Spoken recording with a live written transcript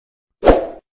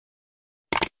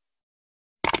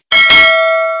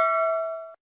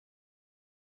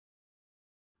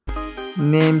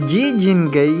Name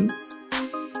jingyi.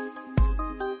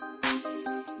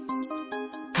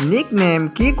 Nickname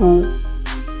Kiku.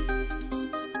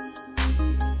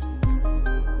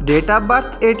 Date of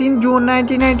birth 18 June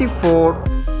 1994.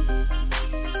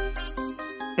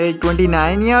 Age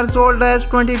 29 years old as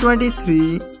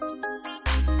 2023.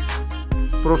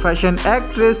 Profession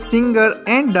actress, singer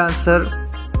and dancer.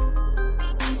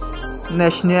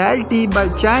 Nationality by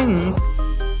Chinese.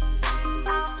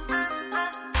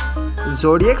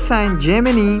 Zodiac sign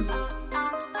Gemini.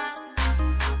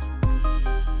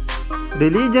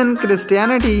 Religion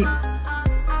Christianity.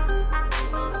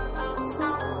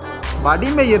 Body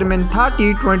measurement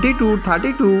 30, 22,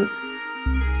 32.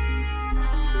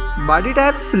 Body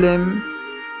type slim.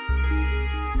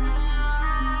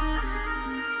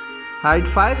 Height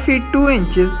 5 feet 2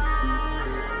 inches.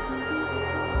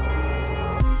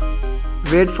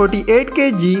 Weight 48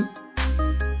 kg.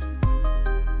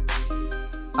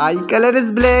 Eye color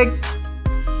is black.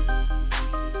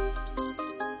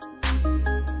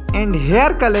 And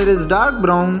hair color is dark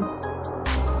brown.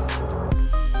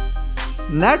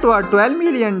 Net worth $12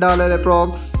 million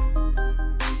approx.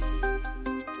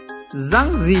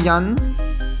 Zhang.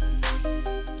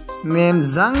 Name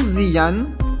Zhang.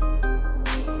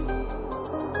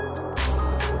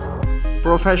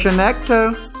 Profession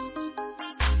actor.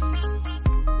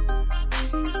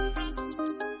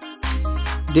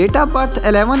 Date of birth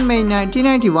 11 May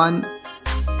 1991.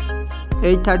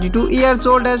 Age 32 years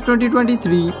old as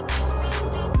 2023.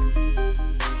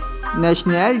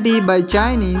 Nationality by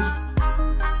Chinese.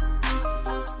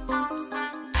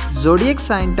 Zodiac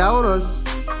sign Taurus.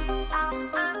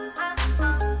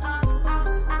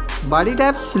 Body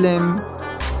type slim.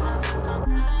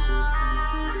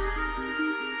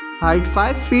 Height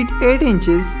 5 feet 8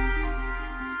 inches.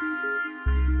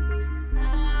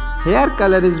 Hair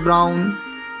color is brown.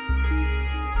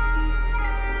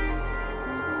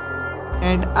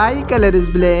 And eye color is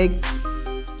black.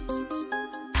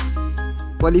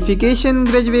 Qualification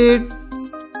graduate.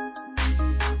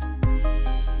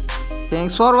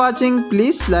 Thanks for watching.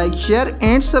 Please like, share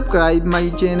and subscribe my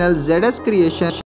channel ZS Creation.